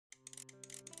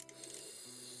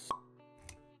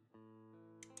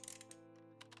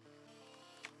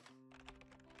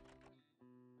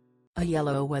A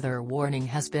yellow weather warning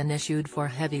has been issued for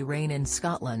heavy rain in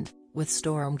Scotland, with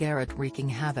Storm Gerrit wreaking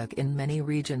havoc in many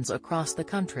regions across the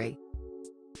country.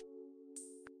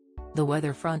 The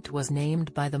weather front was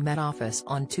named by the Met Office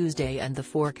on Tuesday, and the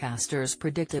forecasters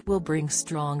predict it will bring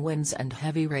strong winds and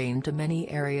heavy rain to many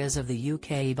areas of the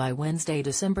UK by Wednesday,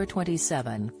 December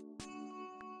 27.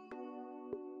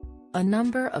 A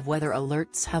number of weather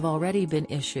alerts have already been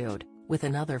issued, with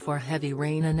another for heavy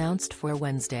rain announced for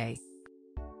Wednesday.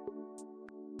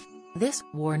 This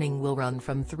warning will run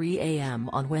from 3 a.m.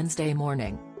 on Wednesday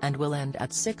morning, and will end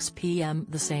at 6 p.m.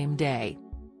 the same day.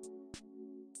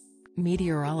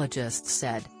 Meteorologists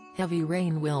said, heavy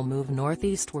rain will move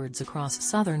northeastwards across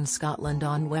southern Scotland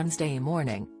on Wednesday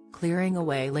morning, clearing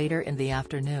away later in the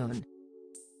afternoon.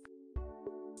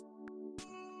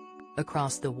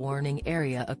 Across the warning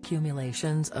area,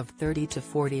 accumulations of 30 to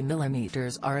 40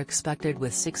 mm are expected,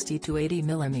 with 60 to 80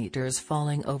 mm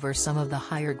falling over some of the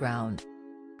higher ground.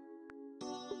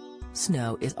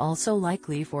 Snow is also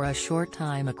likely for a short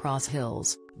time across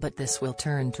hills, but this will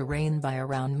turn to rain by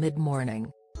around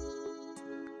mid-morning.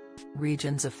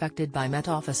 Regions affected by Met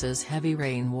Office's heavy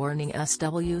rain warning: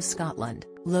 SW Scotland,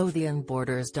 Lothian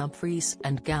borders Dumfries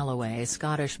and Galloway,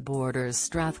 Scottish borders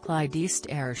Strathclyde, East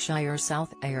Ayrshire,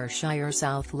 South Ayrshire,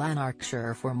 South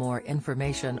Lanarkshire. For more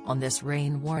information on this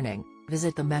rain warning,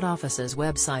 visit the Met Office's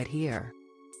website here.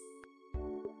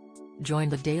 Join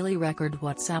the Daily Record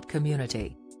WhatsApp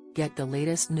community. Get the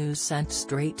latest news sent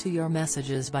straight to your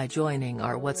messages by joining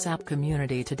our WhatsApp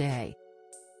community today.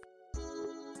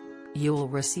 You'll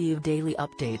receive daily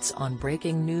updates on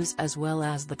breaking news as well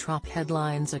as the top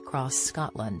headlines across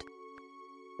Scotland.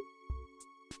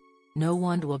 No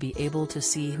one will be able to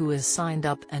see who is signed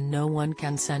up, and no one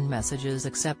can send messages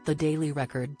except the Daily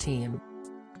Record team.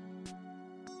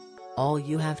 All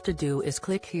you have to do is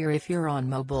click here. If you're on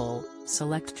mobile,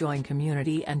 select Join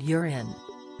Community and you're in.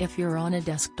 If you're on a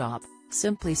desktop,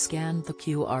 simply scan the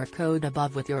QR code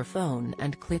above with your phone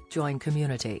and click Join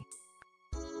Community.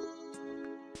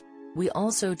 We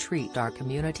also treat our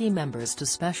community members to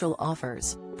special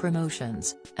offers,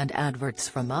 promotions, and adverts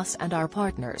from us and our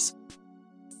partners.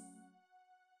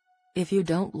 If you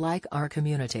don't like our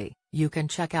community, you can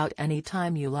check out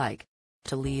anytime you like.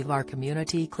 To leave our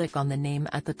community, click on the name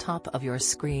at the top of your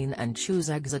screen and choose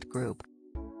Exit Group.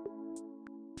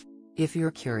 If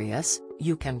you're curious,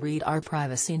 you can read our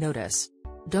privacy notice.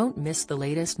 Don't miss the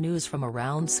latest news from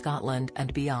around Scotland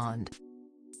and beyond.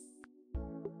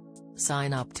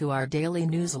 Sign up to our daily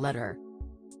newsletter,